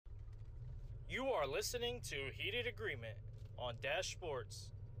You are listening to Heated Agreement on Dash Sports,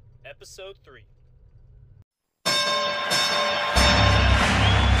 Episode 3.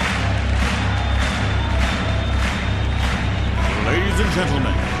 Ladies and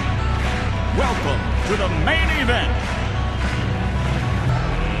gentlemen, welcome to the main event.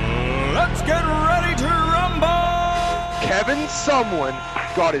 Let's get ready to rumble! Kevin Sumlin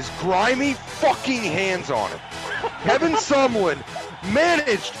got his grimy fucking hands on it. Kevin Sumlin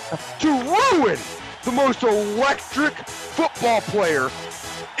managed to ruin the most electric football player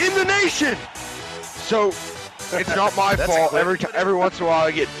in the nation. So it's not my fault. Every once in a while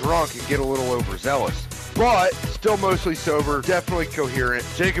I get drunk and get a little overzealous. But still mostly sober, definitely coherent.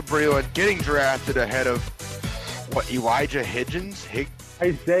 Jacob Breland getting drafted ahead of, Elijah Higgins?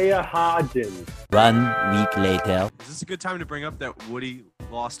 Isaiah Hodgins. 1 week later. Is this a good time to bring up that Woody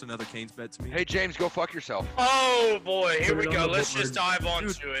lost another Canes bet to me? Hey, James, go fuck yourself. Oh, boy. Here we go. Let's just dive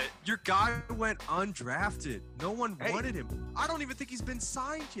onto it. Your guy went undrafted. No one wanted him. I don't even think he's been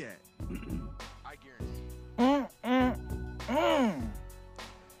signed yet. I guarantee.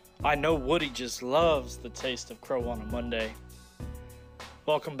 I know Woody just loves the taste of crow on a Monday.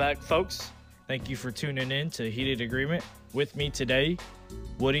 Welcome back, folks. Thank you for tuning in to Heated Agreement. With me today,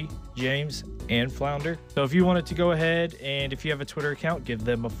 Woody, James, and Flounder. So if you wanted to go ahead and if you have a Twitter account, give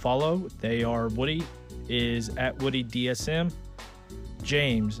them a follow. They are Woody is at WoodyDSM.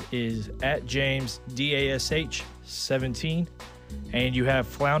 James is at JamesDash17. And you have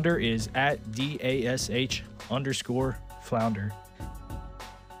Flounder is at DASH_Flounder.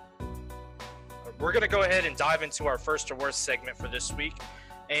 We're going to go ahead and dive into our first or worst segment for this week.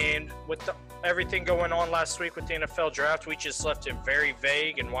 And with everything going on last week with the NFL draft, we just left it very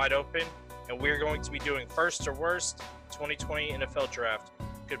vague and wide open. And we're going to be doing first or worst 2020 NFL draft.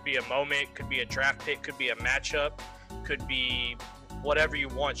 Could be a moment, could be a draft pick, could be a matchup, could be whatever you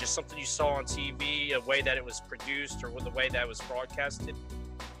want. Just something you saw on TV, a way that it was produced, or the way that it was broadcasted.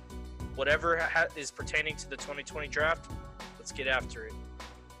 Whatever is pertaining to the 2020 draft, let's get after it.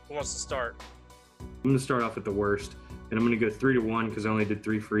 Who wants to start? I'm going to start off at the worst, and I'm going to go 3-1 because I only did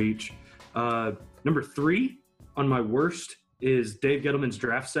 3 for each. Number 3 on my worst is Dave Gettleman's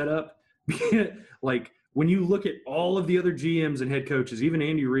draft setup. Like, when you look at all of the other GMs and head coaches, even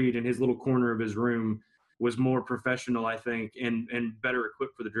Andy Reid in his little corner of his room was more professional, I think, and better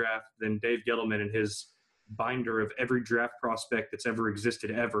equipped for the draft than Dave Gettleman and his binder of every draft prospect that's ever existed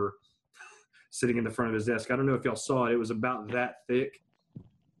ever sitting in the front of his desk. I don't know if y'all saw it. It was about that thick.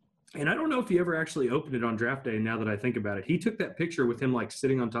 And I don't know if he ever actually opened it on draft day now that I think about it. He took that picture with him, like,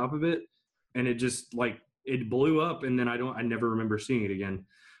 sitting on top of it, and it just, like, it blew up, and then I never remember seeing it again.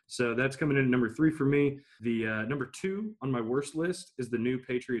 So that's coming in at number 3 for me. The number 2 on my worst list is the new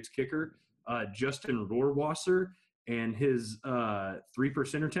Patriots kicker, Justin Rohrwasser, and his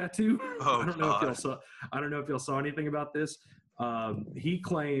 3%er tattoo. I don't know if y'all saw anything about this. He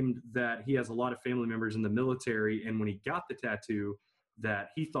claimed that he has a lot of family members in the military, and when he got the tattoo, that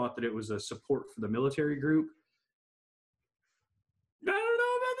he thought that it was a support for the military group. I don't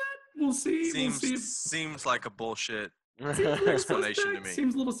know about that. We'll see. Seems like a bullshit Seems explanation to me.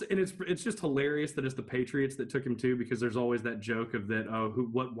 Seems a little, and it's just hilarious that it's the Patriots that took him too, because there's always that joke of that. Oh,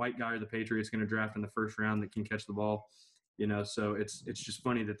 what white guy are the Patriots going to draft in the first round that can catch the ball? You know, so it's just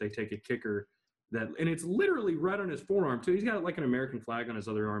funny that they take a kicker and it's literally right on his forearm too. He's got like an American flag on his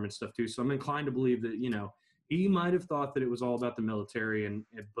other arm and stuff too. So I'm inclined to believe that, you know, he might have thought that it was all about the military,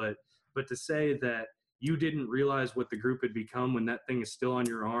 but to say that you didn't realize what the group had become when that thing is still on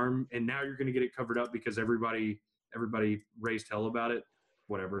your arm, and now you're going to get it covered up because everybody raised hell about it,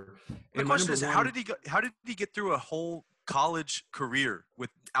 whatever. The question is, how did he get through a whole college career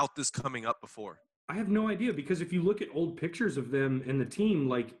without this coming up before? I have no idea, because if you look at old pictures of them and the team,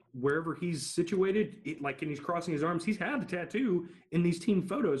 like wherever he's situated, and he's crossing his arms, he's had a tattoo in these team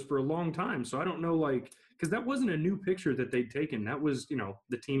photos for a long time. So I don't know, like, because that wasn't a new picture that they'd taken. That was, you know,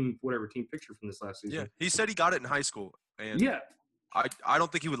 the team picture from this last season. Yeah, he said he got it in high school. And yeah. I don't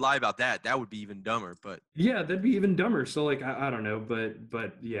think he would lie about that. That would be even dumber. But yeah, that'd be even dumber. So like I don't know,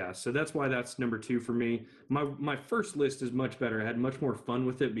 but yeah. So that's why that's number 2 for me. My first list is much better. I had much more fun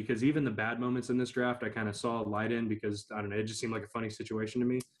with it, because even the bad moments in this draft I kind of saw a light in, because I don't know, it just seemed like a funny situation to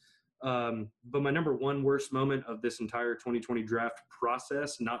me. But my number 1 worst moment of this entire 2020 draft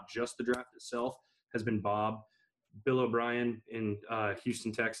process, not just the draft itself, has been Bill O'Brien in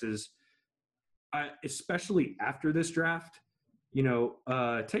Houston, Texas. Especially after this draft. You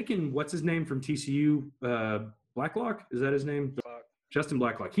know, taking what's his name from TCU, Blacklock, is that his name? Justin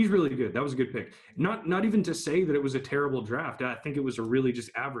Blacklock. He's really good. That was a good pick. Not even to say that it was a terrible draft. I think it was a really just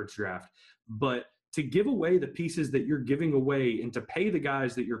average draft. But to give away the pieces that you're giving away and to pay the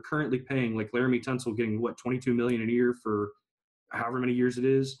guys that you're currently paying, like Laramie Tunsil getting what, $22 million a year for however many years it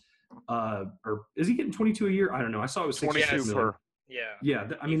is, or is he getting 22 a year? I don't know. I saw it was 22 million. per. Yeah.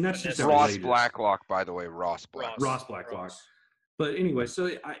 I mean that's just Ross outrageous. Blacklock, by the way, Ross Blacklock. Ross Blacklock. But anyway,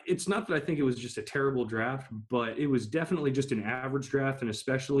 so it's not that I think it was just a terrible draft, but it was definitely just an average draft, and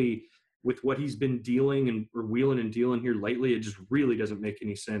especially with what he's been dealing or wheeling and dealing here lately, it just really doesn't make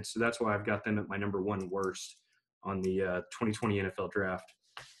any sense. So that's why I've got them at my number one worst on the 2020 NFL draft.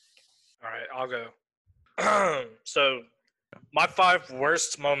 All right, I'll go. So my 5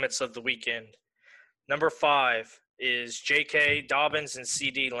 worst moments of the weekend. Number 5 is J.K. Dobbins and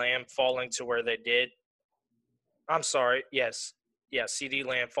C.D. Lamb falling to where they did. I'm sorry. Yes. Yeah, C.D.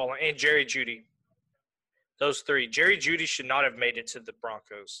 Lamb falling. And Jerry Jeudy. Those 3. Jerry Jeudy should not have made it to the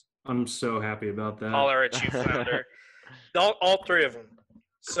Broncos. I'm so happy about that. Holler at you, founder. All 3 of them.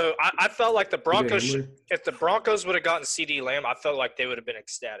 So I felt like the Broncos, if the Broncos would have gotten C.D. Lamb, I felt like they would have been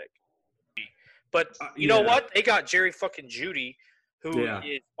ecstatic. But you know what? They got Jerry fucking Jeudy, who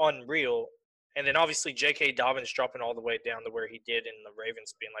is unreal. And then obviously J.K. Dobbins dropping all the way down to where he did, and the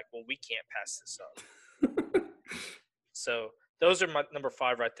Ravens being like, well, we can't pass this up. So those are my number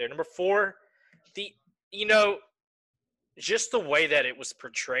 5 right there. Number 4, just the way that it was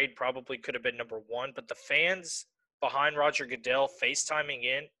portrayed probably could have been number 1, but the fans behind Roger Goodell FaceTiming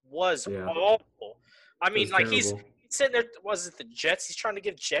in was awful. I mean, like terrible. He's sitting there. Was it the Jets? He's trying to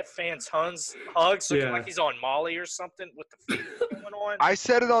give Jet fans hugs, looking like he's on Molly or something with the feet going on. I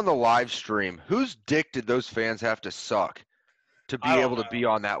said it on the live stream. Whose dick did those fans have to suck to be able to be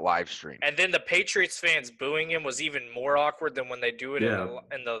on that live stream? And then the Patriots fans booing him was even more awkward than when they do it in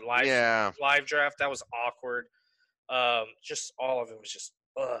the live draft. That was awkward. Just all of it was just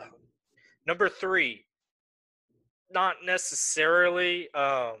ugh. Number 3, not necessarily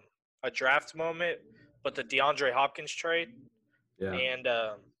a draft moment, but the DeAndre Hopkins trade. Yeah. And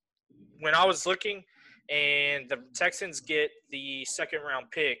when I was looking, and the Texans get the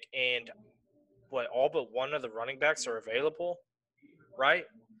 2nd-round pick, and all but one of the running backs are available, right?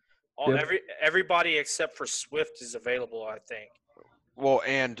 Everybody except for Swift is available, I think. Well,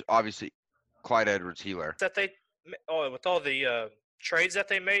 and obviously Clyde Edwards-Helaire. With all the trades that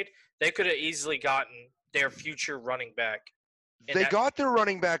they made, they could have easily gotten their future running back. They got their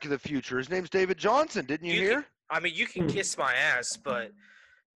running back of the future. His name's David Johnson. Didn't you hear? You can kiss my ass, but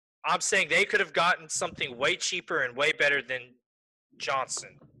I'm saying they could have gotten something way cheaper and way better than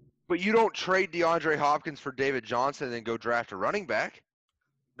Johnson. But you don't trade DeAndre Hopkins for David Johnson and then go draft a running back.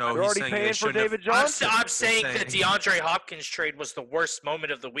 No, you're already paying for David Johnson. I'm saying the DeAndre Hopkins trade was the worst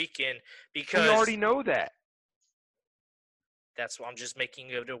moment of the weekend because – we already know that. That's why I'm just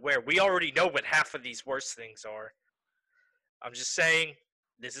making it aware. We already know what half of these worst things are. I'm just saying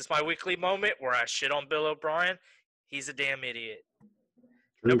this is my weekly moment where I shit on Bill O'Brien. He's a damn idiot.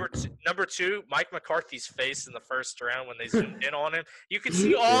 Number two, Mike McCarthy's face in the first round when they zoomed in on him. You could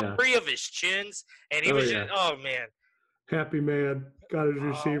see all 3 of his chins, and he was just, oh, man. Happy man. Got his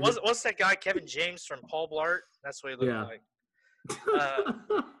receiver. What's that guy, Kevin James from Paul Blart? That's what he looked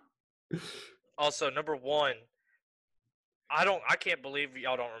like. Also, number 1, I can't believe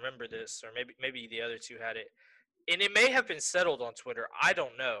y'all don't remember this, or maybe the other 2 had it. And it may have been settled on Twitter. I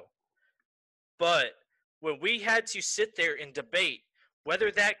don't know. But when we had to sit there and debate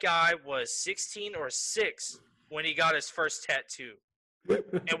whether that guy was 16 or 6 when he got his first tattoo,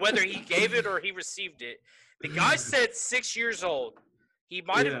 and whether he gave it or he received it, the guy said 6 years old. He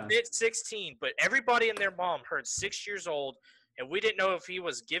might have been 16, but everybody and their mom heard 6 years old, and we didn't know if he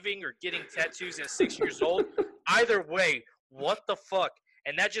was giving or getting tattoos at 6 years old. Either way, what the fuck?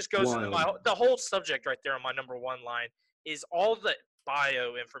 And that just goes into the whole subject right there on my number 1 line is all the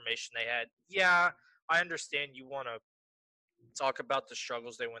bio information they had. Yeah, I understand you want to talk about the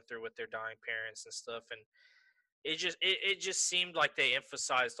struggles they went through with their dying parents and stuff, and it just seemed like they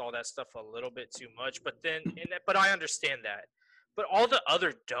emphasized all that stuff a little bit too much. But I understand that. But all the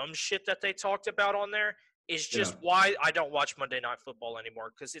other dumb shit that they talked about on there is just why I don't watch Monday Night Football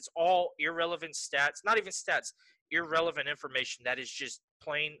anymore, because it's all irrelevant stats, not even stats, irrelevant information that is just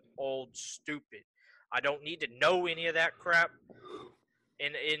plain old stupid. I don't need to know any of that crap.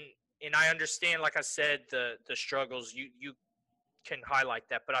 And I understand, like I said, the struggles. You can highlight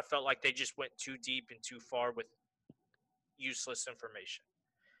that, but I felt like they just went too deep and too far with useless information.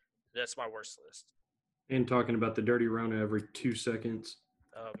 That's my worst list. And talking about the dirty Rona every 2 seconds.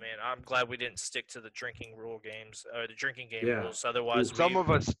 Oh man, I'm glad we didn't stick to the drinking game rules. Otherwise, some of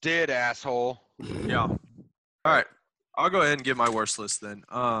us did, asshole. Yeah. All right, I'll go ahead and give my worst list then.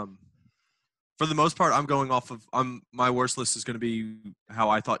 For the most part, I'm going off of my worst list is going to be how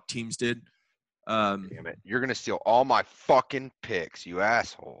I thought teams did. Damn it. You're going to steal all my fucking picks, you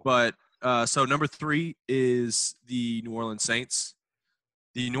asshole. But so number 3 is the New Orleans Saints.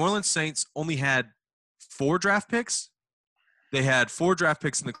 The New Orleans Saints only had 4 draft picks. They had 4 draft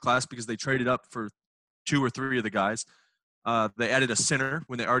picks in the class because they traded up for 2 or 3 of the guys. They added a center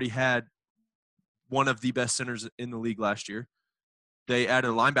when they already had one of the best centers in the league last year. They added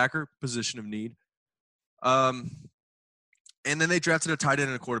a linebacker, position of need. And then they drafted a tight end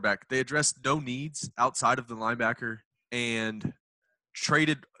and a quarterback. They addressed no needs outside of the linebacker and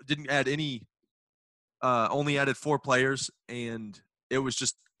didn't add any, only added 4 players, and it was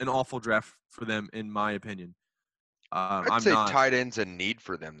just an awful draft for them, in my opinion. I'd say tight end's a need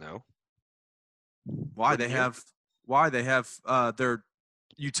for them, though. Why? They have their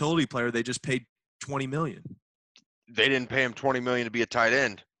utility player they just paid $20 million. They didn't pay him $20 million to be a tight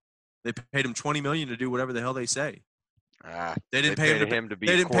end. They paid him $20 million to do whatever the hell they say. They didn't pay him to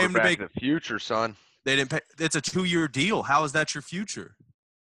be a quarterback of the future, son. They didn't pay. It's a 2-year deal. How is that your future?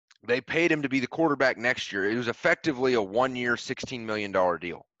 They paid him to be the quarterback next year. It was effectively a 1-year, $16 million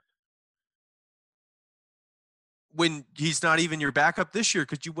deal. When he's not even your backup this year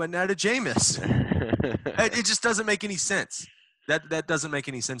because you went and added Jameis. It just doesn't make any sense. That doesn't make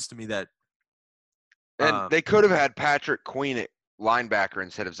any sense to me. And they could have had Patrick Queen at linebacker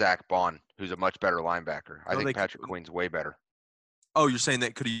instead of Zach Bond, who's a much better linebacker. I think Patrick Queen's way better. Oh, you're saying they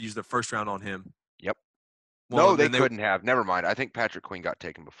could have used the first round on him? Yep. Well, no, they couldn't have. Never mind. I think Patrick Queen got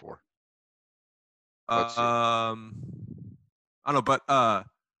taken before. I don't know, but I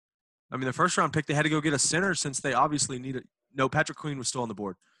mean, the first round pick, they had to go get a center since they obviously needed. No, Patrick Queen was still on the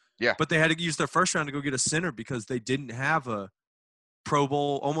board. Yeah. But they had to use their first round to go get a center because they didn't have a Pro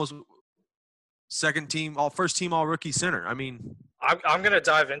Bowl, almost first team all rookie center. I mean, I'm going to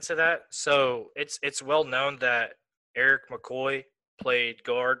dive into that. So it's well known that Eric McCoy played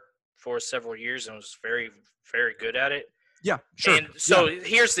guard for several years and was very, very good at it. Yeah, sure. And so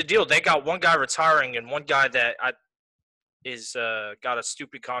here's the deal. They got one guy retiring and one guy that got a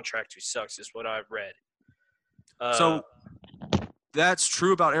stupid contract who sucks is what I've read. So that's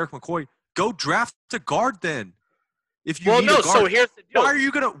true about Eric McCoy. Go draft a guard then. If you need a guard, so here's the deal.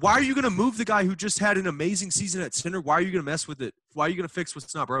 Why are you gonna move the guy who just had an amazing season at center? Why are you gonna mess with it? Why are you gonna fix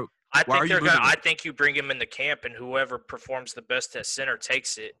what's not broke? I think you bring him in the camp and whoever performs the best at center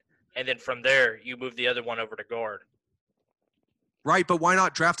takes it, and then from there you move the other one over to guard. Right, but why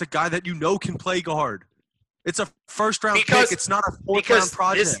not draft a guy that you know can play guard? It's a first-round pick. It's not a fourth-round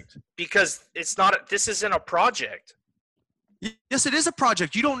project. Because it's not. This isn't a project. Yes, it is a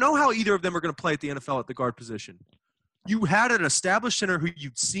project. You don't know how either of them are going to play at the NFL at the guard position. You had an established center who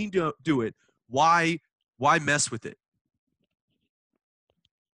you'd seen do it. Why mess with it?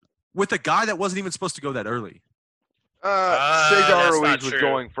 With a guy that wasn't even supposed to go that early. Cesar Ruiz was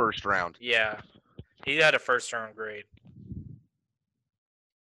going first round. Yeah, he had a first-round grade.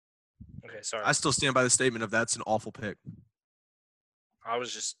 Okay, sorry. I still stand by the statement of that's an awful pick. I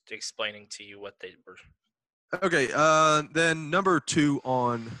was just explaining to you what they were. Okay, then number 2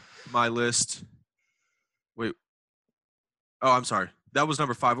 on my list. Wait. Oh, I'm sorry. That was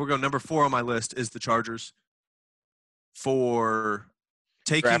number 5. We're going number 4 on my list is the Chargers for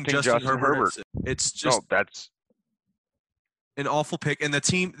taking Justin Herbert. It's just that's an awful pick. And the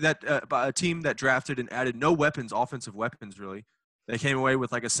team a team that drafted and added no weapons, offensive weapons, really. They came away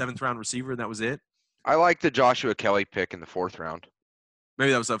with like a 7th-round receiver, and that was it. I like the Joshua Kelly pick in the 4th round.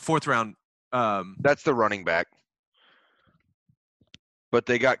 Maybe that was a 4th round. That's the running back. But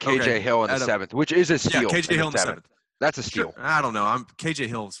they got KJ Hill in the 7th, which is a steal. Yeah, KJ Hill in the 7th. That's a steal. Sure. I don't know. KJ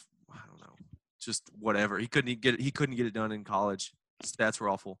Hill's, I don't know, just whatever. He couldn't get it done in college. Stats were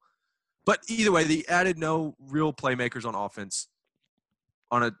awful. But either way, they added no real playmakers on offense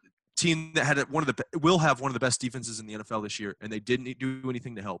on a team that had will have one of the best defenses in the NFL this year, and they didn't do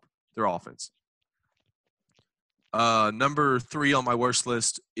anything to help their offense. Number 3 on my worst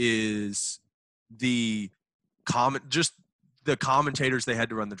list is the commentators they had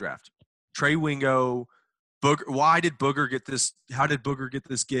to run the draft. Trey Wingo, Booger. Why did Booger get this? How did Booger get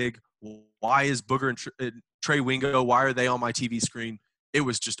this gig? Why is Booger and Trey Wingo? Why are they on my TV screen? It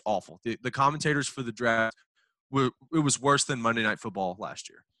was just awful. The commentators for the draft it was worse than Monday Night Football last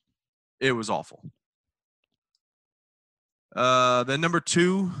year. It was awful. Then number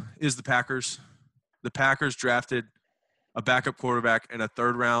 2 is the Packers. The Packers drafted a backup quarterback and a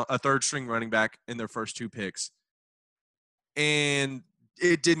third string running back in their first 2 picks. And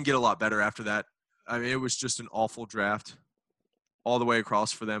it didn't get a lot better after that. I mean, it was just an awful draft all the way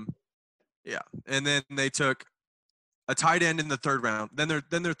across for them. Yeah. And then they took a tight end in the 3rd round. Then their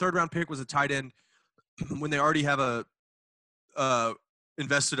 3rd round pick was a tight end when they already have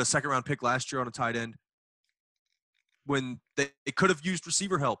invested a second-round pick last year on a tight end when they could have used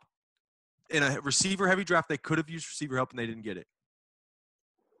receiver help. In a receiver-heavy draft, they could have used receiver help, and they didn't get it.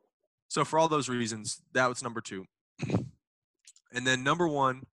 So for all those reasons, that was number 2. And then number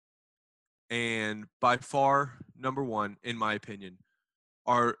 1, and by far number 1, in my opinion,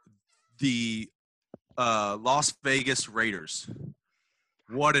 are the Las Vegas Raiders.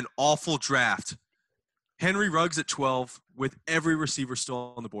 What an awful draft. Henry Ruggs at 12 with every receiver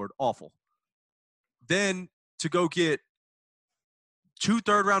still on the board. Awful. Then to go get 2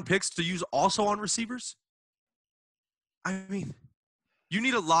 third-round picks to use also on receivers? I mean, you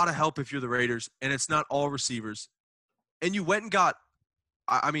need a lot of help if you're the Raiders, and it's not all receivers. And you went and got –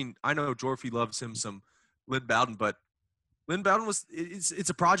 I mean, I know Jorfy loves him some Lynn Bowden, but Lynn Bowden it's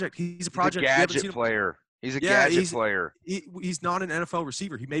a project. He's a project. He's a gadget player. He's a gadget player. He's not an NFL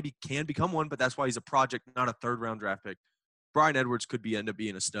receiver. He maybe can become one, but that's why he's a project, not a third-round draft pick. Brian Edwards could end up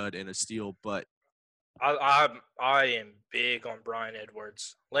being a stud and a steal, but I am big on Brian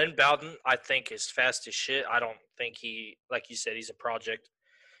Edwards. Lynn Bowden, I think, is fast as shit. I don't think he, like you said, he's a project.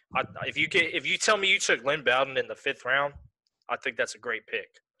 If you tell me you took Lynn Bowden in the 5th round, I think that's a great pick.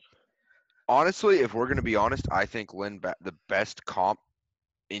 Honestly, if we're going to be honest, I think the best comp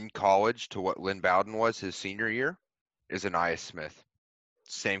in college to what Lynn Bowden was his senior year is Ainias Smith.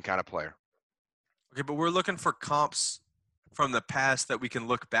 Same kind of player. Okay, but we're looking for comps from the past that we can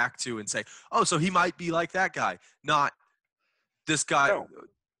look back to and say, oh, so he might be like that guy, not this guy. No.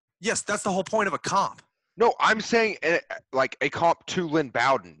 Yes, that's the whole point of a comp. No, I'm saying like a comp to Lynn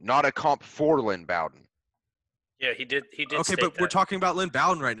Bowden, not a comp for Lynn Bowden. Yeah, he did. Okay, but we're talking about Lynn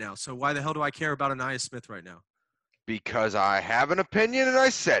Bowden right now. So why the hell do I care about Ainias Smith right now? Because I have an opinion and I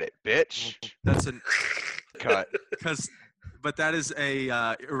said it, bitch. That's an cut. But that is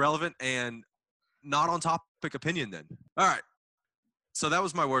a irrelevant and not on topic opinion then. All right. So that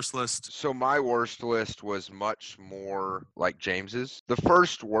was my worst list. So my worst list was much more like James's. The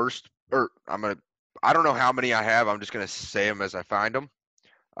first worst, I don't know how many I have. I'm just going to say them as I find them.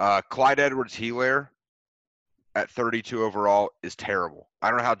 Clyde Edwards-Helaire at 32 overall is terrible. I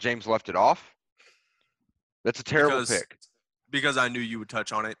don't know how James left it off. That's a terrible pick. Because I knew you would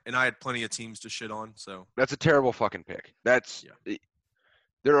touch on it, and I had plenty of teams to shit on. So that's a terrible fucking pick. This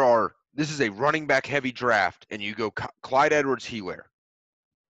is a running back heavy draft, and you go Clyde Edwards-Helaire.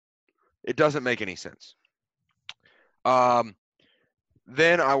 It doesn't make any sense.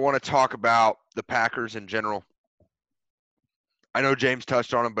 Then I want to talk about the Packers in general. I know James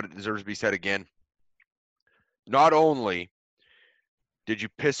touched on them, but it deserves to be said again. Not only did you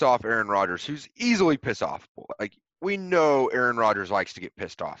piss off Aaron Rodgers, who's easily piss off. Like, we know Aaron Rodgers likes to get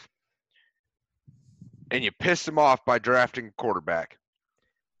pissed off. And you pissed him off by drafting a quarterback.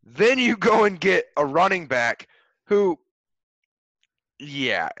 Then you go and get a running back who,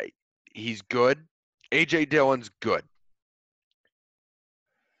 yeah, he's good. A.J. Dillon's good.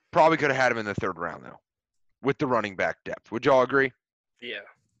 Probably could have had him in the 3rd round, though, with the running back depth. Would y'all agree? Yeah.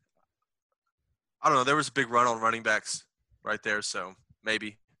 I don't know. There was a big run on running backs right there, so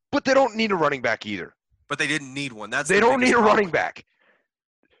maybe. But they don't need a running back either. But they didn't need one. They don't need a running back.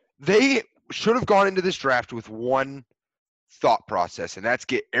 They should have gone into this draft with one thought process, and that's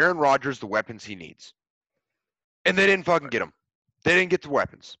get Aaron Rodgers the weapons he needs. And they didn't fucking get them. They didn't get the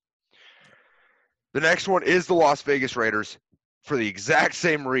weapons. The next one is the Las Vegas Raiders for the exact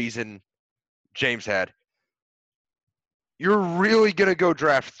same reason James had. You're really going to go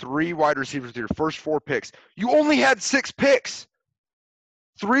draft 3 wide receivers with your first 4 picks. You only had 6 picks.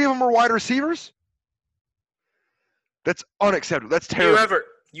 3 of them are wide receivers? That's unacceptable. That's terrible.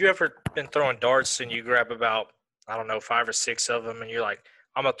 You ever been throwing darts and you grab about, 5 or 6 of them and you're like,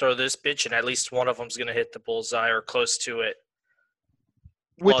 I'm going to throw this bitch and at least one of them's going to hit the bullseye or close to it.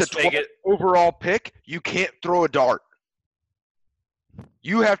 With the 12th overall pick, you can't throw a dart.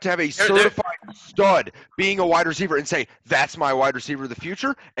 You have to have a certified stud being a wide receiver and say, that's my wide receiver of the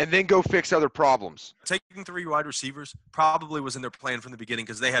future, and then go fix other problems. Taking 3 wide receivers probably was in their plan from the beginning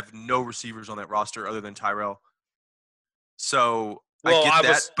because they have no receivers on that roster other than Tyrell. So I get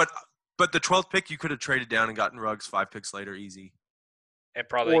that. But the 12th pick, you could have traded down and gotten Ruggs 5 picks later, easy. And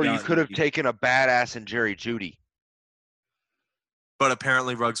probably or you could have taken a badass in Jerry Jeudy. But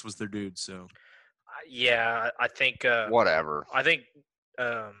apparently Ruggs was their dude, so. Yeah, I think whatever. I think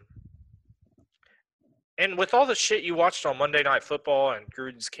and with all the shit you watched on Monday Night Football and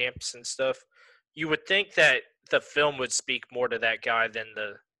Gruden's camps and stuff, you would think that the film would speak more to that guy than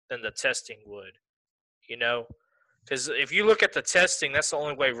the testing would. You know? Because if you look at the testing, that's the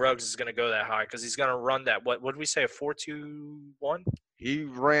only way Ruggs is going to go that high because he's going to run that, what did we say, a 4.21? He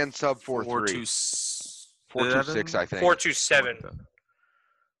ran sub 4.3. 4.26, I think. 4.27.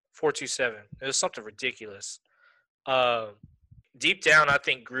 4.27. It was something ridiculous. Deep down, I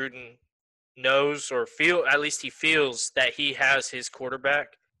think Gruden knows or at least he feels that he has his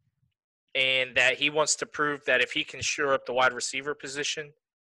quarterback and that he wants to prove that if he can shore up the wide receiver position,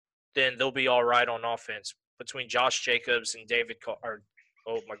 then they'll be all right on offense between Josh Jacobs and Derek Carr.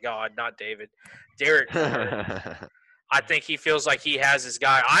 I think he feels like he has his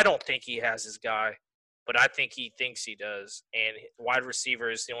guy. I don't think he has his guy, but I think he thinks he does. And wide receiver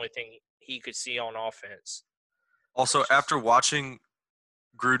is the only thing he could see on offense. Also, after watching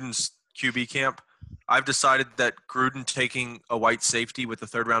Gruden's QB camp, I've decided that Gruden taking a white safety with the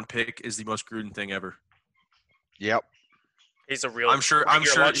 3rd-round pick is the most Gruden thing ever. Yep. He's a real I'm sure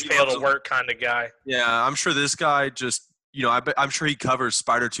lunch pail to work kind of guy. Yeah, I'm sure this guy just I'm sure he covers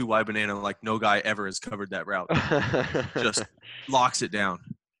Spider 2 Y banana like no guy ever has covered that route. Just locks it down.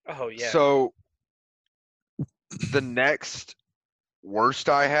 Oh yeah. So the next worst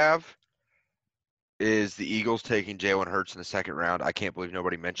I have is the Eagles taking Jalen Hurts in the 2nd round. I can't believe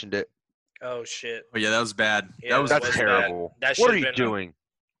nobody mentioned it. Oh shit. Oh yeah, that was bad. Yeah, That's terrible. That What are should've you been doing?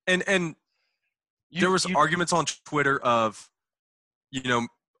 And there was arguments on Twitter of,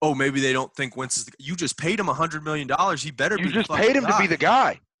 oh, maybe they don't think Wentz is you just paid him $100 million. He better be You just the paid him guy. to be the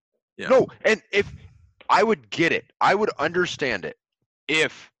guy. Yeah. No, and if I would get it, I would understand it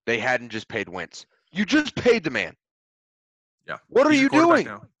if they hadn't just paid Wentz. You just paid the man. Yeah. What are He's you your quarterback doing?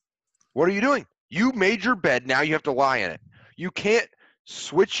 now. What are you doing? You made your bed. Now you have to lie in it. You can't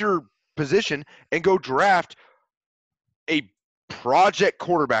switch your position and go draft a project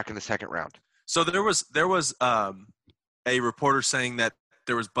quarterback in the 2nd round. So there was a reporter saying that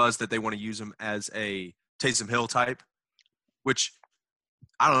there was buzz that they want to use him as a Taysom Hill type, which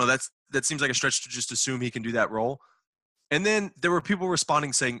I don't know. That seems like a stretch to just assume he can do that role. And then there were people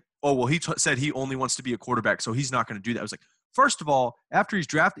responding saying, "Oh, well, he said he only wants to be a quarterback, so he's not going to do that." I was like, first of all, after he's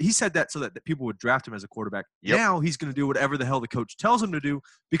drafted, he said that so that people would draft him as a quarterback. Yep. Now he's going to do whatever the hell the coach tells him to do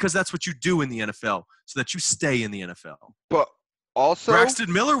because that's what you do in the NFL, so that you stay in the NFL. But also,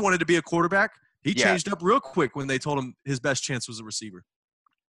 Braxton Miller wanted to be a quarterback. He Yeah. changed up real quick when they told him his best chance was a receiver.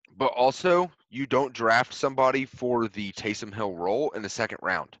 But also, you don't draft somebody for the Taysom Hill role in the 2nd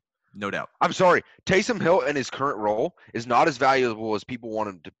round. No doubt. I'm sorry. Taysom Hill in his current role is not as valuable as people want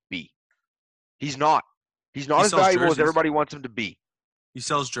him to be. He's not. He's not He as sells valuable as jerseys. everybody wants him to be. He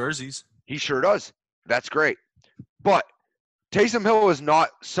sells jerseys. He sure does. That's great. But Taysom Hill is not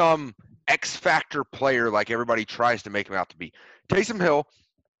some X factor player like everybody tries to make him out to be. Taysom Hill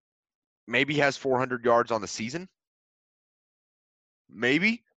maybe has 400 yards on the season.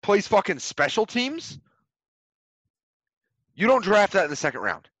 Maybe. Plays fucking special teams. You don't draft that in the 2nd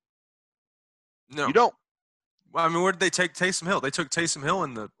round. No. You don't. Well, I mean, where did they take Taysom Hill? They took Taysom Hill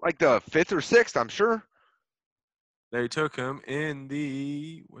in the Like the 5th or 6th, I'm sure. They took him in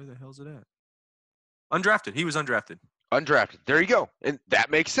the – where the hell's it at? Undrafted. He was undrafted. Undrafted. There you go. And that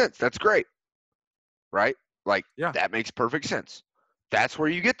makes sense. That's great. Right? Like, Yeah. that makes perfect sense. That's where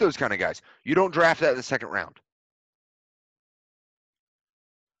you get those kind of guys. You don't draft that in the 2nd round.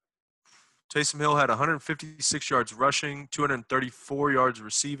 Taysom Hill had 156 yards rushing, 234 yards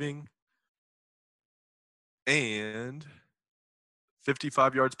receiving, and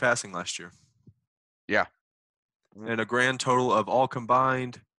 55 yards passing last year. Yeah. And a grand total of all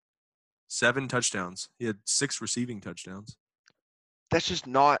combined 7 touchdowns. He had 6 receiving touchdowns. That's just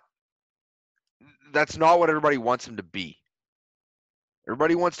not – that's not what everybody wants him to be.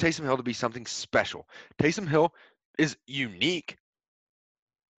 Everybody wants Taysom Hill to be something special. Taysom Hill is unique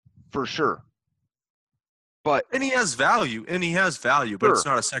for sure. And he has value, but Sure. it's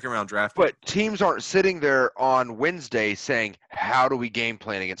not a 2nd-round draft pick. But teams aren't sitting there on Wednesday saying, how do we game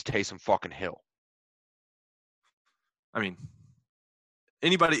plan against Taysom fucking Hill? I mean,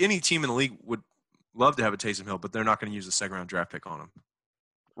 any team in the league would love to have a Taysom Hill, but they're not going to use a 2nd-round draft pick on him.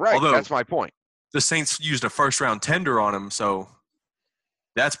 Right, Although- that's my point. The Saints used a 1st-round tender on him, so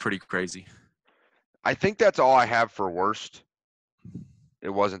that's pretty crazy. I think that's all I have for worst. It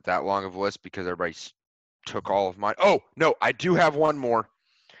wasn't that long of a list because everybody took all of mine. Oh, no, I do have one more.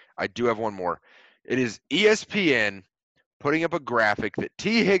 It is ESPN putting up a graphic that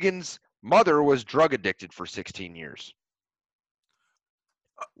T. Higgins' mother was drug addicted for 16 years.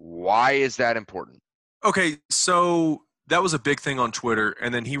 Why is that important? Okay, so that was a big thing on Twitter,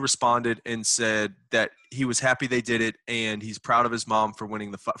 and then he responded and said that he was happy they did it, and he's proud of his mom for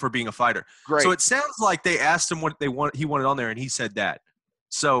winning for being a fighter. Great. So it sounds like they asked him what he wanted on there, and he said that.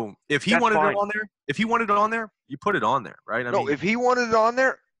 So if he That's wanted fine. it on there, you put it on there, right? I No, mean, if he wanted it on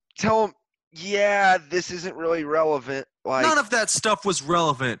there, tell him, yeah, this isn't really relevant. Like, none of that stuff was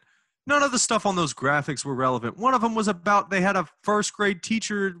relevant. None of the stuff on those graphics were relevant. One of them was about they had a first grade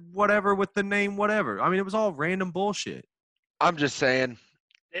teacher, whatever, with the name whatever. I mean, it was all random bullshit. I'm just saying,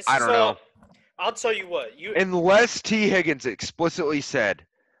 This I is don't know. I'll tell you what. Unless T. Higgins explicitly said,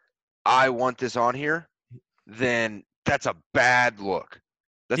 I want this on here, then that's a bad look.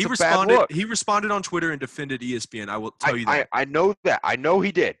 That's a bad look. He responded on Twitter and defended ESPN. I will tell you that. I know that. I know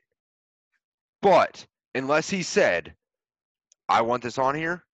he did. But unless he said, I want this on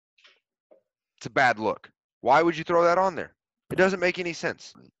here, it's a bad look. Why would you throw that on there? It doesn't make any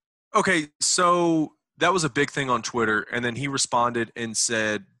sense. Okay, so that was a big thing on Twitter, and then he responded and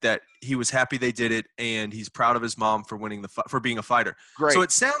said that he was happy they did it, and he's proud of his mom for winning for being a fighter. Great. So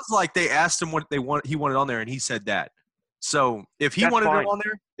it sounds like they asked him what he wanted on there, and he said that. So if he That's wanted fine. it on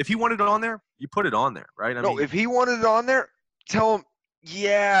there, you put it on there, right? I mean, If he wanted it on there, tell him,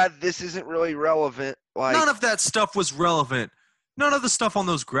 yeah, this isn't really relevant. Like, none of that stuff was relevant. None of the stuff on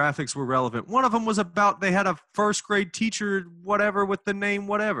those graphics were relevant. One of them was about they had a first grade teacher, whatever, with the name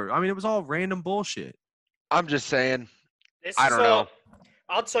whatever. I mean, it was all random bullshit. I'm just saying, This I is don't know.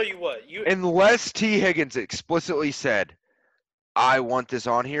 I'll tell you what. Unless T. Higgins explicitly said, I want this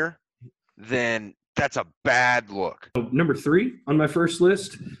on here, then that's a bad look. So number 3 on my first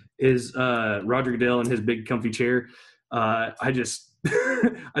list is Roger Goodell in his big comfy chair. I just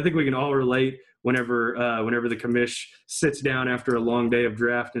I think we can all relate whenever the commish sits down after a long day of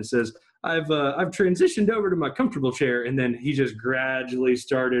draft and says, I've transitioned over to my comfortable chair, and then he just gradually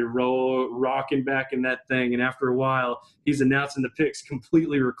started rocking back in that thing, and after a while he's announcing the picks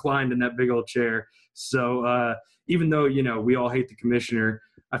completely reclined in that big old chair. So even though we all hate the commissioner,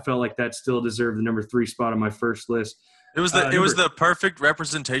 I felt like that still deserved the number 3 spot on my first list. It was the perfect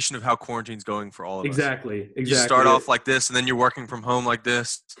representation of how quarantine's going for all of us. Exactly. You start off like this, and then you're working from home like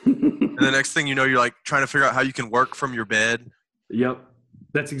this, and the next thing you know, you're like trying to figure out how you can work from your bed. Yep.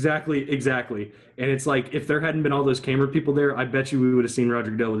 That's exactly. And it's like, if there hadn't been all those camera people there, I bet you we would have seen Roger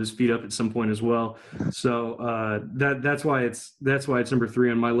Goodell with his feet up at some point as well. So that's why it's number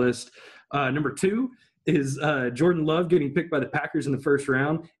 3 on my list. Number 2 is Jordan Love getting picked by the Packers in the first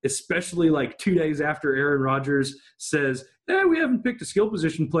round, especially like 2 days after Aaron Rodgers says, we haven't picked a skill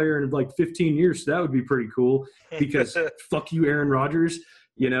position player in like 15 years, so that would be pretty cool, because fuck you, Aaron Rodgers.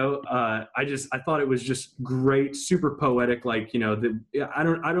 I thought it was just great, super poetic. Like, I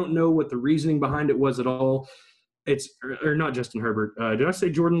don't know what the reasoning behind it was at all. It's or not Justin Herbert. Did I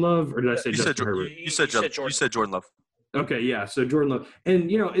say Jordan Love or did I say Justin Herbert? You said Jordan Love. Okay, yeah. So Jordan Love, and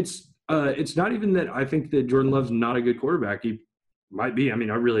it's not even that I think that Jordan Love's not a good quarterback. He might be. I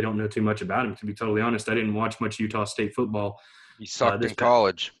mean, I really don't know too much about him, to be totally honest. I didn't watch much Utah State football. He sucked in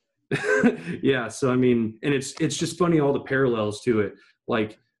college. Yeah, so I mean, and it's just funny, all the parallels to it.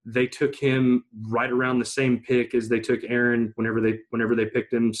 Like, they took him right around the same pick as they took Aaron whenever they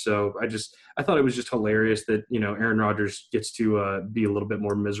picked him. So I thought it was just hilarious that Aaron Rodgers gets to be a little bit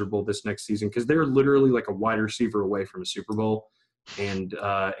more miserable this next season, because they're literally like a wide receiver away from a Super Bowl, and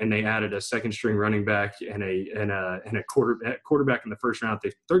they added a second string running back and a quarterback in the first round,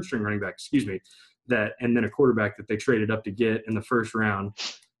 third string running back, and then a quarterback that they traded up to get in the first round.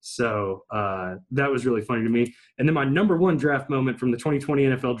 So that was really funny to me. And then my number 1 draft moment from the 2020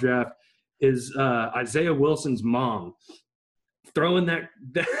 NFL draft is Isaiah Wilson's mom throwing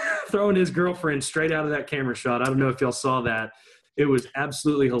his girlfriend straight out of that camera shot. I don't know if y'all saw that. It was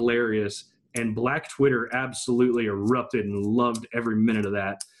absolutely hilarious. And Black Twitter absolutely erupted and loved every minute of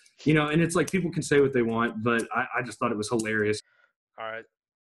that. And it's like, people can say what they want, but I just thought it was hilarious. All right.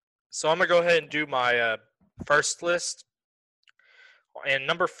 So I'm going to go ahead and do my first list. And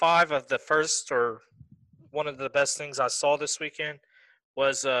number 5 of the first, or one of the best things I saw this weekend,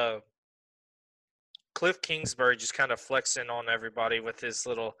 was Cliff Kingsbury just kind of flexing on everybody with his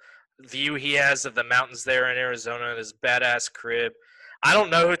little view he has of the mountains there in Arizona, his badass crib. I don't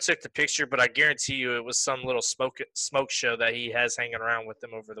know who took the picture, but I guarantee you it was some little smoke show that he has hanging around with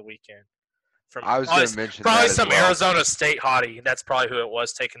them over the weekend. I was going to mention probably that some as well. Arizona State hottie. That's probably who it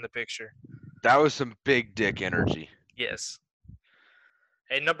was taking the picture. That was some big dick energy. Yes.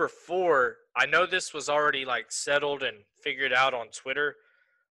 And number 4, I know this was already like settled and figured out on Twitter,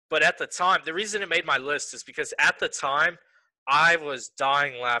 but at the time, the reason it made my list is because at the time, I was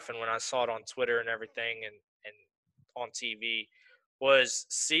dying laughing when I saw it on Twitter and everything and on TV, was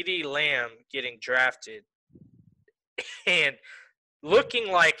CeeDee Lamb getting drafted and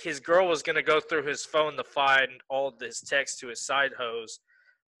looking like his girl was going to go through his phone to find all this text to his side hose.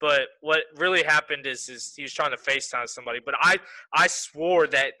 But what really happened is he was trying to FaceTime somebody. But I swore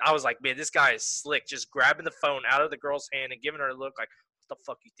that I was like, man, this guy is slick, just grabbing the phone out of the girl's hand and giving her a look like, what the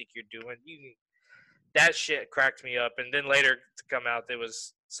fuck you think you're doing? That shit cracked me up. And then later to come out, it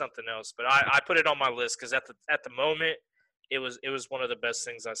was something else. But I put it on my list because at the moment, it was one of the best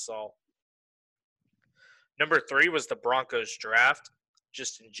things I saw. Number 3 was the Broncos draft.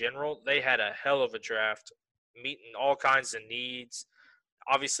 Just in general, they had a hell of a draft, meeting all kinds of needs.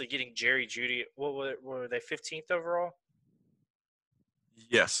 Obviously, getting Jerry Jeudy. What were they, 15th overall?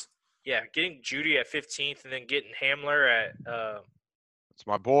 Yes. Yeah, getting Jeudy at 15th and then getting Hamler at It's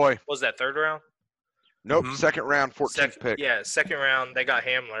my boy. what was that, 3rd round? Nope, Mhm. second round, 14th pick. Yeah, 2nd round, they got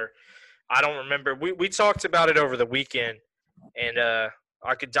Hamler. I don't remember. We talked about it over the weekend, and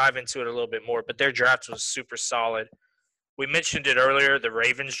I could dive into it a little bit more, but their draft was super solid. We mentioned it earlier, the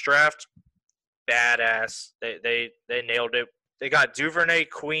Ravens draft, badass. They nailed it. They got Duvernay,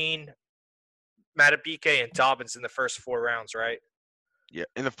 Queen, Matabike, and Dobbins in the first 4 rounds, right? Yeah,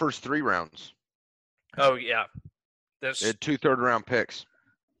 in the first 3 rounds. Oh, yeah. They had 2 third-round picks.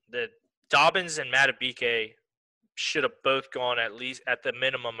 The Dobbins and Matabike should have both gone at least at the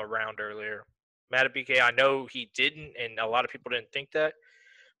minimum a round earlier. Matabike, I know he didn't, and a lot of people didn't think that.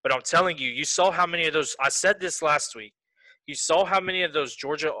 But I'm telling you, you saw how many of those – I said this last week. You saw how many of those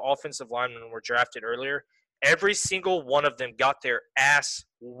Georgia offensive linemen were drafted earlier. Every single one of them got their ass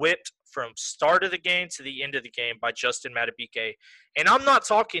whipped from start of the game to the end of the game by Justin Matabike. And I'm not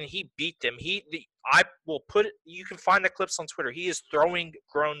talking he beat them. I will put it – you can find the clips on Twitter. He is throwing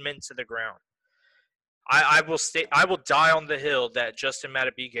grown men to the ground. I will die on the hill that Justin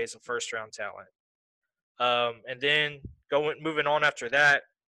Matabike is a first-round talent. And then moving on after that,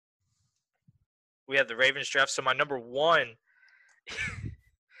 we have the Ravens draft. So my number 1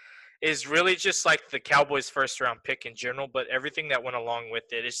 is really just like the Cowboys' first-round pick in general, but everything that went along with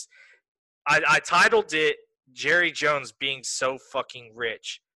it is I titled it Jerry Jones being so fucking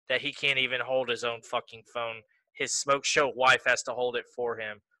rich that he can't even hold his own fucking phone. His smoke show wife has to hold it for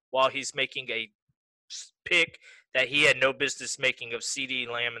him while he's making a pick that he had no business making of CeeDee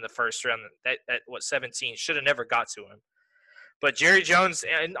Lamb in the first round at 17 should have never got to him. But Jerry Jones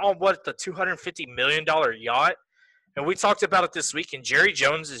and on the $250 million yacht, and we talked about it this week, and Jerry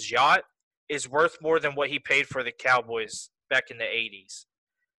Jones's yacht is worth more than what he paid for the Cowboys back in the 80s.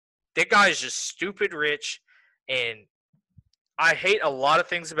 That guy is just stupid rich, and I hate a lot of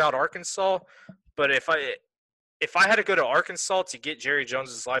things about Arkansas, but if I had to go to Arkansas to get Jerry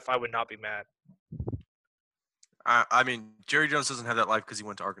Jones's life, I would not be mad. I mean, Jerry Jones doesn't have that life because he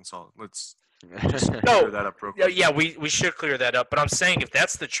went to Arkansas. Let's No, clear that up real quick. yeah, we should clear that up. But I'm saying if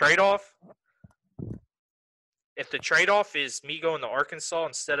that's the trade-off, if the trade-off is me going to Arkansas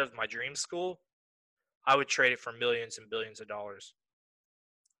instead of my dream school, I would trade it for millions and billions of dollars.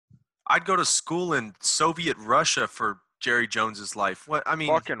 I'd go to school in Soviet Russia for Jerry Jones's life. What I mean,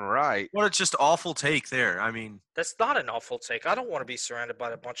 Fucking right. what a just awful take there. I mean, That's not an awful take. I don't want to be surrounded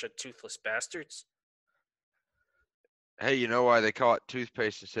by a bunch of toothless bastards. Hey, you know why they call it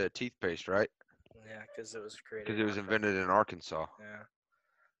toothpaste instead of teeth paste, right? Yeah, because it was created. Because it was invented in Arkansas. Yeah.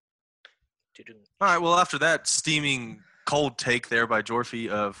 all right. Well, after that steaming cold take there by Jorfy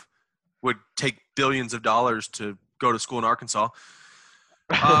of would take billions of dollars to go to school in Arkansas.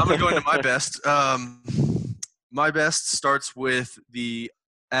 I'm going to go into my best. My best starts with the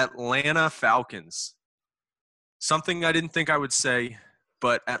Atlanta Falcons. Something I didn't think I would say,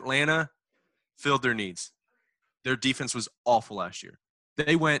 but Atlanta filled their needs. Their defense was awful last year.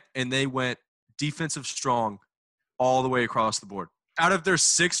 They went defensive strong all the way across the board. Out of their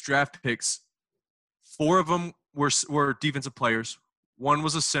 6 draft picks, 4 of them were defensive players. 1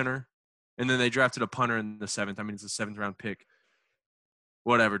 was a center, and then they drafted a punter in the 7th. I mean, it's a 7th-round pick.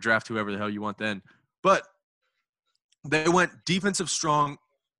 Whatever, draft whoever the hell you want then. But they went defensive strong,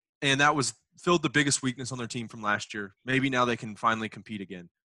 and that filled the biggest weakness on their team from last year. Maybe now they can finally compete again,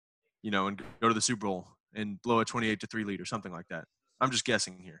 and go to the Super Bowl and blow a 28-3 lead or something like that. I'm just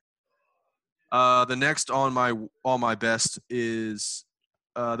guessing here. The next on my best is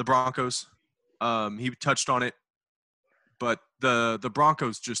the Broncos. He touched on it, but the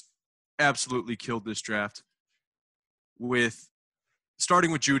Broncos just absolutely killed this draft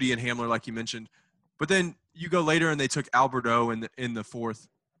starting with Jeudy and Hamler, like you mentioned. But then you go later and they took Alberto in the 4th,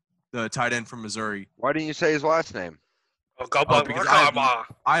 the tight end from Missouri. Why didn't you say his last name? Because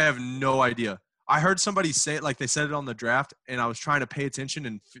I have no idea. I heard somebody say it like they said it on the draft, and I was trying to pay attention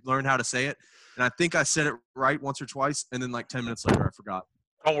and learn how to say it. And I think I said it right once or twice, and then like 10 minutes later, I forgot.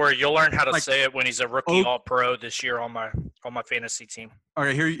 Don't worry, you'll learn how to Like- say it when he's a rookie All-Pro this year on my fantasy team. All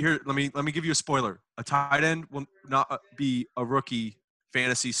right, here. Let me give you a spoiler. A tight end will not be a rookie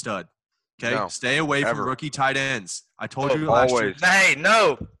fantasy stud. Okay, No, stay away ever. from rookie tight ends. I told Oh, you last year. always. Hey,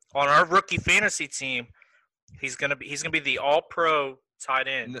 no, on our rookie fantasy team, he's gonna be the All-Pro tight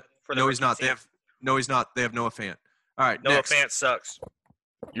end for the No, he's rookie not. team. He's not. They have Noah Fant. All right, Noah next. Fant sucks.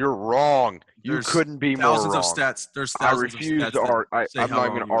 You're wrong. You There's couldn't be more thousands wrong. of stats. There's I thousands refuse of to stats argue. that say I'm how not wrong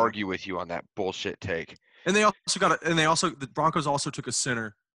going to you are. argue with you on that bullshit take. And they also the Broncos also took a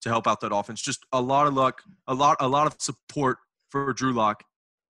center to help out that offense. Just a lot of luck, a lot of support for Drew Lock.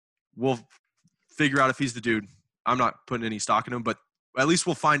 We'll figure out if he's the dude. I'm not putting any stock in him, but at least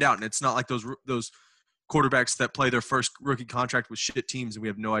we'll find out. And it's not like those quarterbacks that play their first rookie contract with shit teams and we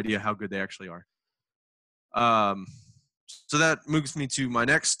have no idea how good they actually are. So that moves me to my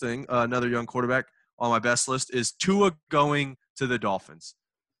next thing. Another young quarterback on my best list is Tua going to the Dolphins.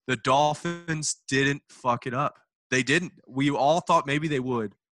 The Dolphins didn't fuck it up. They didn't. We all thought maybe they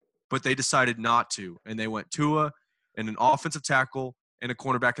would, but they decided not to. And they went Tua and an offensive tackle and a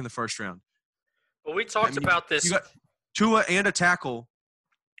cornerback in the first round. Well, we talked about this. You got Tua and a tackle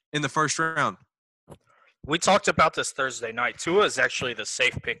in the first round. We talked about this Thursday night. Tua is actually the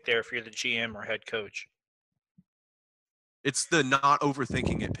safe pick there if you're the GM or head coach. It's the not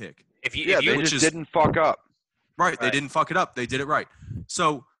overthinking it pick. They just didn't fuck up. Right, they didn't fuck it up. They did it right.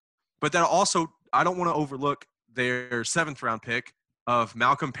 So, but then also, I don't want to overlook their 7th round pick of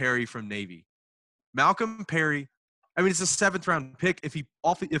Malcolm Perry from Navy. Malcolm Perry, I mean, it's a 7th round pick. If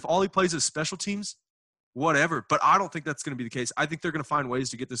all he plays is special teams, whatever. But I don't think that's going to be the case. I think they're going to find ways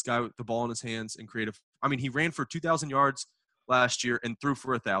to get this guy with the ball in his hands and creative. I mean, he ran for 2,000 yards last year and threw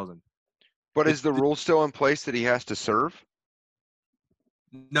for 1,000. But is the rule still in place that he has to serve?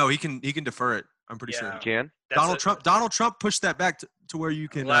 No, he can defer it. I'm pretty sure. He can. Donald Trump pushed that back to where you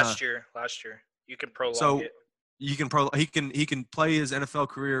can last year you can prolong it. You can he can play his NFL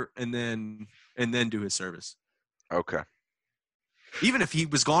career and then do his service. Okay. Even if he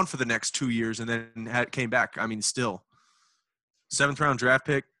was gone for the next 2 years and then came back, I mean, still 7th round draft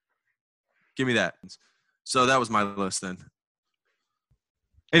pick. Give me that. So that was my list then.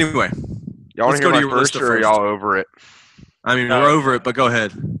 Anyway, y'all want to hear my first, or are y'all over it? I mean, we're over it, but go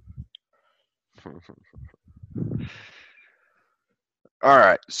ahead. All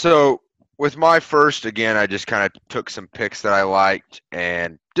right. So with my first, again, I just kind of took some picks that I liked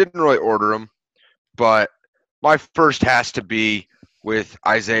and didn't really order them. But my first has to be with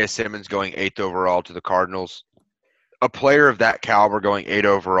Isaiah Simmons going 8th overall to the Cardinals. A player of that caliber going 8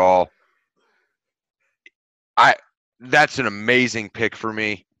 overall. That's an amazing pick for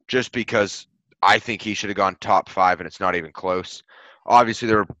me just because I think he should have gone top 5 and it's not even close. Obviously,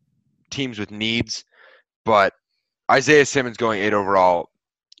 there are teams with needs, but Isaiah Simmons going 8 overall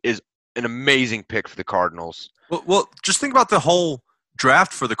is an amazing pick for the Cardinals. Well, just think about the whole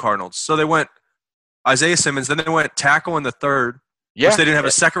draft for the Cardinals. So they went Isaiah Simmons, then they went tackle in the 3rd. Yeah. Which they didn't have a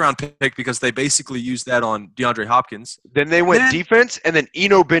 2nd-round pick because they basically used that on DeAndre Hopkins. Then they went defense, and then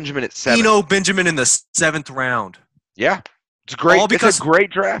Eno Benjamin at 7. Eno Benjamin in the 7th round. Yeah, it's great. It's a great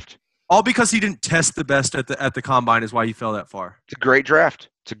draft. All because he didn't test the best at the combine is why he fell that far. It's a great draft.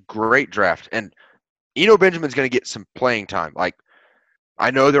 And Eno Benjamin's going to get some playing time. Like,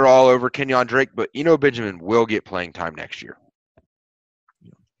 I know they're all over Kenyon Drake, but Eno Benjamin will get playing time next year.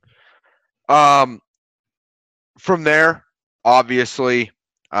 From there, obviously,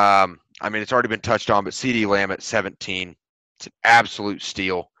 I mean, it's already been touched on, but CeeDee Lamb at 17, it's an absolute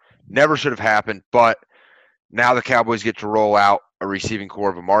steal. Never should have happened, but now the Cowboys get to roll out a receiving core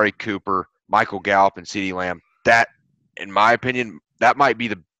of Amari Cooper, Michael Gallup, and CeeDee Lamb. That, in my opinion, that might be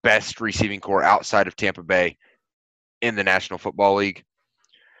the best receiving core outside of Tampa Bay in the National Football League.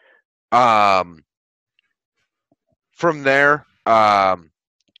 From there, I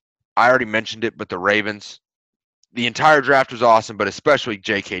already mentioned it, but the Ravens, the entire draft was awesome, but especially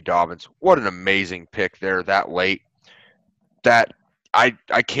J.K. Dobbins. What an amazing pick there that late. That I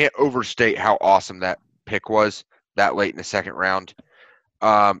can't overstate how awesome that pick was that late in the 2nd round.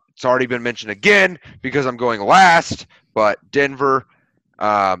 It's already been mentioned again because I'm going last, but Denver, they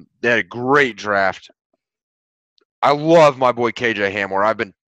had a great draft. I love my boy KJ Hamler. I've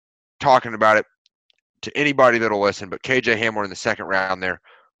been talking about it to anybody that'll listen, but KJ Hamler in the 2nd round there,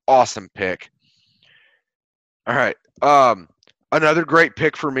 awesome pick. All right. Another great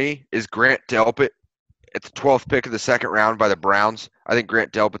pick for me is Grant Delpit. It's the 12th pick of the 2nd round by the Browns. I think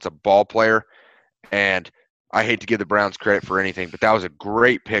Grant Delpit's a ball player, and I hate to give the Browns credit for anything, but that was a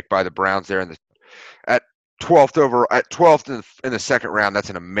great pick by the Browns there at 12th in the 2nd round. That's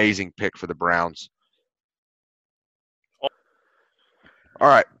an amazing pick for the Browns. All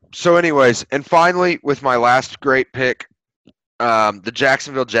right. So anyways, and finally, with my last great pick, the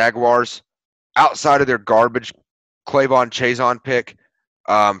Jacksonville Jaguars, outside of their garbage Clavon Chazon pick,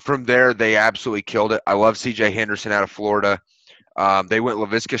 from there, they absolutely killed it. I love C.J. Henderson out of Florida. They went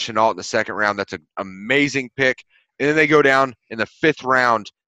Laviska Shenault in the 2nd round. That's an amazing pick. And then they go down in the 5th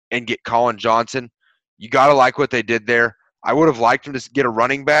round and get Colin Johnson. You got to like what they did there. I would have liked him to get a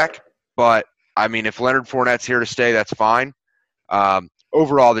running back, but I mean, if Leonard Fournette's here to stay, that's fine.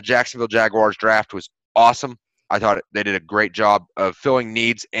 Overall, the Jacksonville Jaguars draft was awesome. I thought they did a great job of filling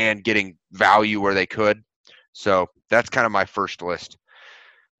needs and getting value where they could. So that's kind of my first list.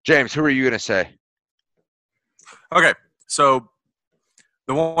 James, who are you going to say? Okay, so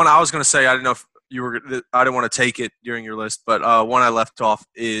the one I was going to say, I didn't know if you were. I didn't want to take it during your list, but one I left off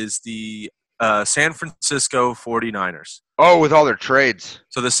is the San Francisco 49ers. Oh, with all their trades.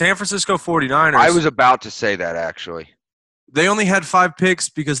 So the San Francisco 49ers. I was about to say that, actually. They only had 5 picks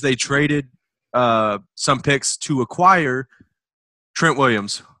because they traded some picks to acquire Trent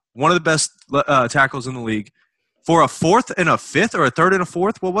Williams, one of the best tackles in the league, for a 4th and a 5th, or a 3rd and a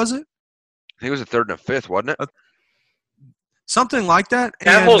 4th. What was it? I think it was a 3rd and a 5th, wasn't it? Something like that.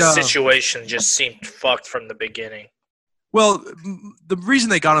 That whole situation just seemed fucked from the beginning. Well, the reason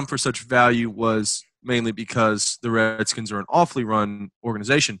they got him for such value was mainly because the Redskins are an awfully run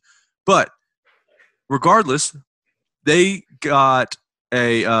organization. But regardless, they got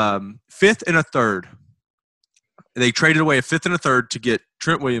a 5th and a 3rd. They traded away a 5th and a 3rd to get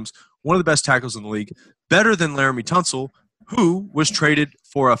Trent Williams, one of the best tackles in the league, better than Laramie Tunsil, who was traded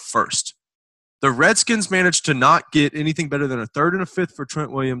for a 1st. The Redskins managed to not get anything better than a 3rd and a 5th for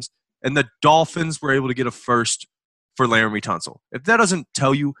Trent Williams, and the Dolphins were able to get a 1st for Laramie Tunsil. If that doesn't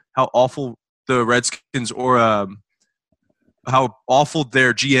tell you how awful the Redskins or how awful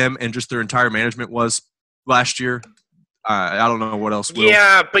their GM and just their entire management was last year, I don't know what else will.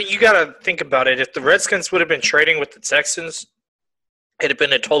 Yeah, but you got to think about it. If the Redskins would have been trading with the Texans, it'd have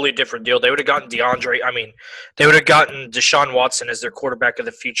been a totally different deal. They would have gotten they would have gotten Deshaun Watson as their quarterback of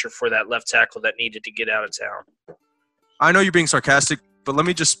the future for that left tackle that needed to get out of town. I know you're being sarcastic, but let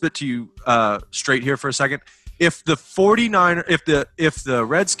me just spit to you straight here for a second. If the 49er, if the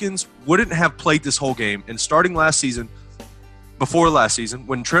Redskins wouldn't have played this whole game and starting before last season,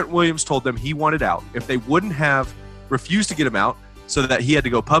 when Trent Williams told them he wanted out, if they wouldn't have refused to get him out so that he had to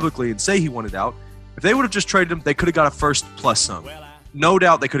go publicly and say he wanted out, if they would have just traded him, they could have got a 1st plus some. No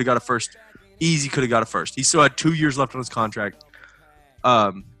doubt they could have got a 1st. Easy could have got a 1st. He still had 2 years left on his contract.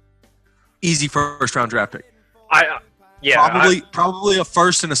 Easy 1st round draft pick. Probably a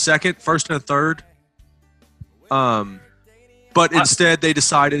 1st and a 2nd, 1st and a 3rd. But instead they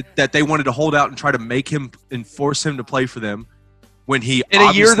decided that they wanted to hold out and try to make him and force him to play for them when he in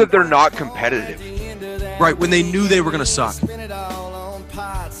a year that they're not competitive. Right, when they knew they were going to suck.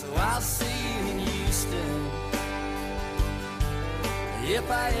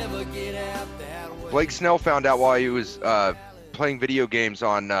 Blake Snell found out while he was playing video games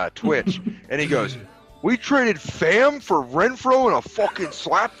on Twitch, and he goes, "We traded Fam for Renfro and a fucking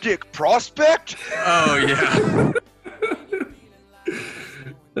slapdick prospect?" Oh, yeah.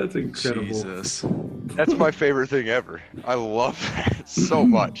 That's incredible. Jesus. That's my favorite thing ever. I love that so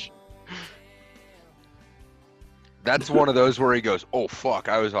much. That's one of those where he goes, "Oh, fuck,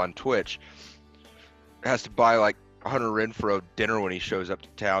 I was on Twitch." Has to buy, like, Hunter Renfro dinner when he shows up to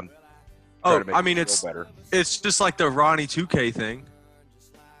town. Oh, I mean, it's just like the Ronnie 2K thing.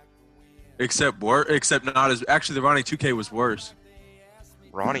 Except not as – actually, the Ronnie 2K was worse.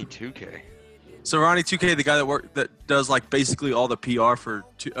 Ronnie 2K? So Ronnie 2K, the guy that does, like, basically all the PR for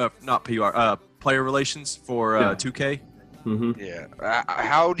player relations for 2K. Mm-hmm. Yeah.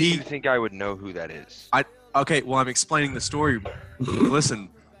 How do you think I would know who that is? Okay, well, I'm explaining the story. Listen,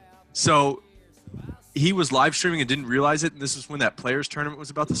 so he was live streaming and didn't realize it, and this is when that players tournament was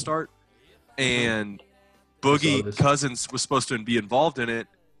about to start. And Boogie Cousins was supposed to be involved in it,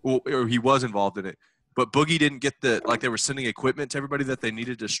 or he was involved in it. But Boogie didn't get they were sending equipment to everybody that they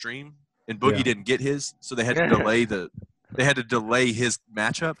needed to stream, and Boogie didn't get his, so they had to delay his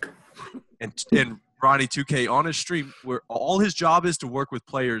matchup. And Ronnie 2K on his stream, where all his job is to work with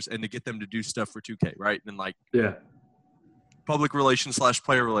players and to get them to do stuff for 2K, right? And public relations /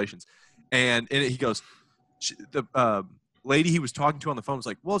 player relations. And he goes, the lady he was talking to on the phone was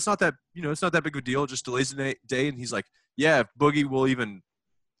like, "Well, it's not that big of a deal. It just delays a day." And he's like, "Yeah, if Boogie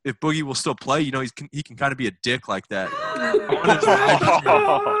will still play, he can kind of be a dick like that."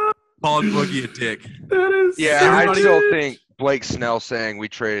 Calling Boogie a dick. I still think Blake Snell saying we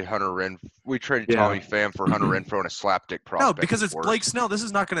traded Tommy Pham for Hunter Renfro and a slapdick prospect. No, because it's Blake Snell. This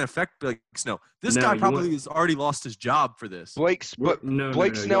is not going to affect Blake Snell. This guy probably has already lost his job for this. Blake Snell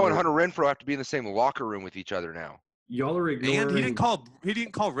and Hunter Renfro have to be in the same locker room with each other now. Y'all are ignoring. And he didn't call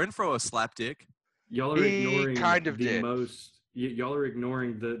Renfro a slapdick. Y'all are ignoring kind of the most y'all are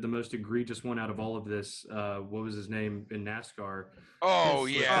ignoring the most egregious one out of all of this. What was his name in NASCAR? Oh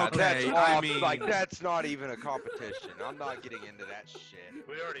yeah, Okay, that's I off. mean- Like that's not even a competition. I'm not getting into that shit.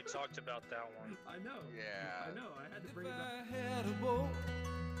 We already talked about that one. I know. Yeah. I know. I had to bring it up. If I had a boat,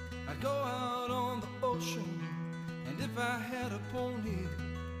 I'd go out on the ocean. And if I had a pony,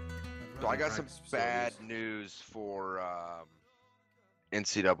 So I got some Practice bad facilities. news for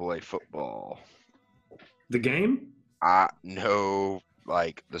NCAA football. The game? No,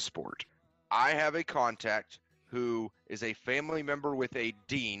 like the sport. I have a contact who is a family member with a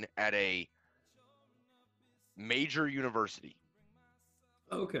dean at a major university.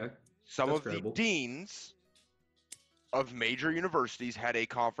 Okay. Some That's of credible. the deans of major universities had a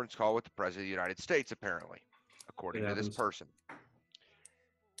conference call with the President of the United States, apparently, according It to this happens. person.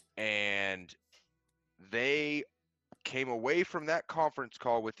 And they came away from that conference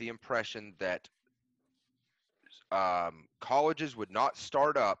call with the impression that colleges would not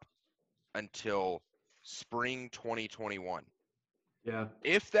start up until spring 2021. Yeah.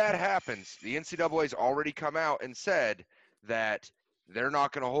 If that happens, the NCAA's already come out and said that they're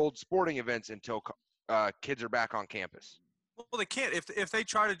not going to hold sporting events until kids are back on campus. Well, they can't. If they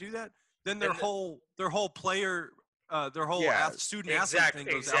try to do that, then their Then the- whole player, their whole Yeah, student athlete thing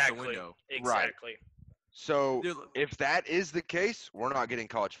goes out the window. Exactly. So Dude, if that is the case, we're not getting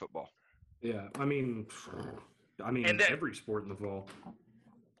college football. Yeah. I mean, And then- every sport in the fall.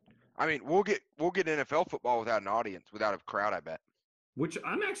 I mean, we'll get NFL football without an audience, without a crowd, I bet. Which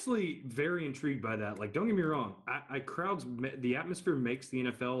I'm actually very intrigued by that. Like, don't get me wrong. The atmosphere makes the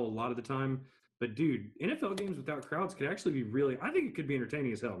NFL a lot of the time. But dude, NFL games without crowds could actually be really. I think it could be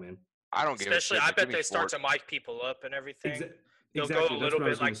entertaining as hell, man. I don't give Especially, a shit. I Give bet me they start sport. to mic people up and everything. They'll Exactly. go a That's little what I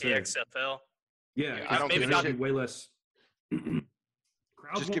was bit like the gonna say. XFL. Yeah, Yeah, I don't give a there's shit. way less.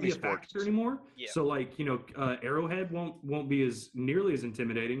 Crowds Just won't give be me a sports. factor anymore. Yeah. So like Arrowhead won't be as nearly as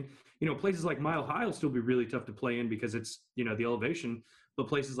intimidating. Places like Mile High will still be really tough to play in because it's the elevation. But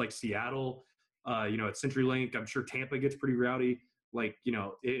places like Seattle, at CenturyLink, I'm sure Tampa gets pretty rowdy. Like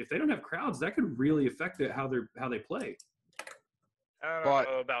if they don't have crowds, that could really affect how they play. I don't But-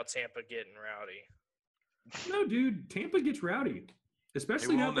 know about Tampa getting rowdy. No, dude, Tampa gets rowdy, especially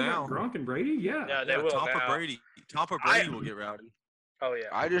They now will they got now. Gronk and Brady. Yeah. Yeah, they Yeah, will Tom now. Brady will get rowdy. Oh yeah.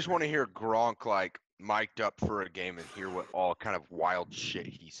 I just want to hear Gronk like mic'd up for a game and hear what all kind of wild shit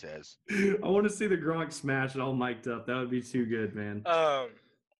he says. I want to see the Gronk smash all mic'd up. That would be too good, man.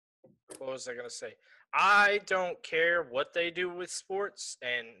 What was I gonna say? I don't care what they do with sports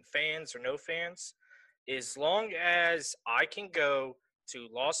and fans or no fans, as long as I can go to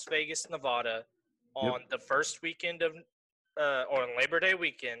Las Vegas, Nevada, on the first weekend of or on Labor Day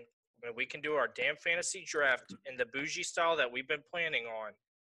weekend, when we can do our damn fantasy draft in the bougie style that we've been planning on.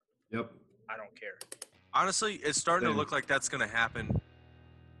 Yep. I don't care. Honestly, it's starting to Same. look like that's going to happen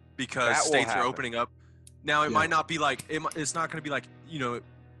because That will states are happen. opening up. Now, it Yeah. might not be like it's not going to be like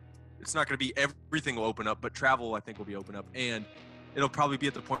it's not going to be everything will open up, but travel I think will be open up, and it'll probably be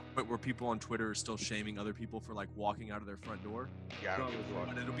at the point where people on Twitter are still shaming other people for like walking out of their front door. Yeah, I don't give a fuck.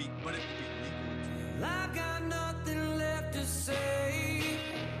 But it will be legal. I got nothing left to say.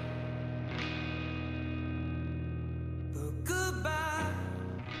 But goodbye.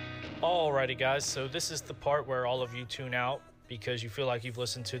 Alrighty, guys. So this is the part where all of you tune out because you feel like you've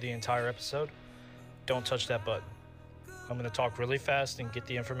listened to the entire episode. Don't touch that button. I'm going to talk really fast and get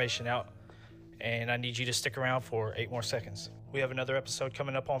the information out, and I need you to stick around for 8 more seconds. We have another episode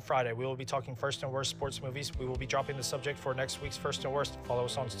coming up on Friday. We will be talking first and worst sports movies. We will be dropping the subject for next week's first and worst. Follow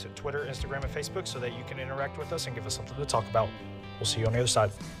us on Twitter, Instagram, and Facebook so that you can interact with us and give us something to talk about. We'll see you on the other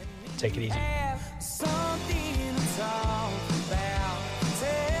side. Take it easy. Have something to talk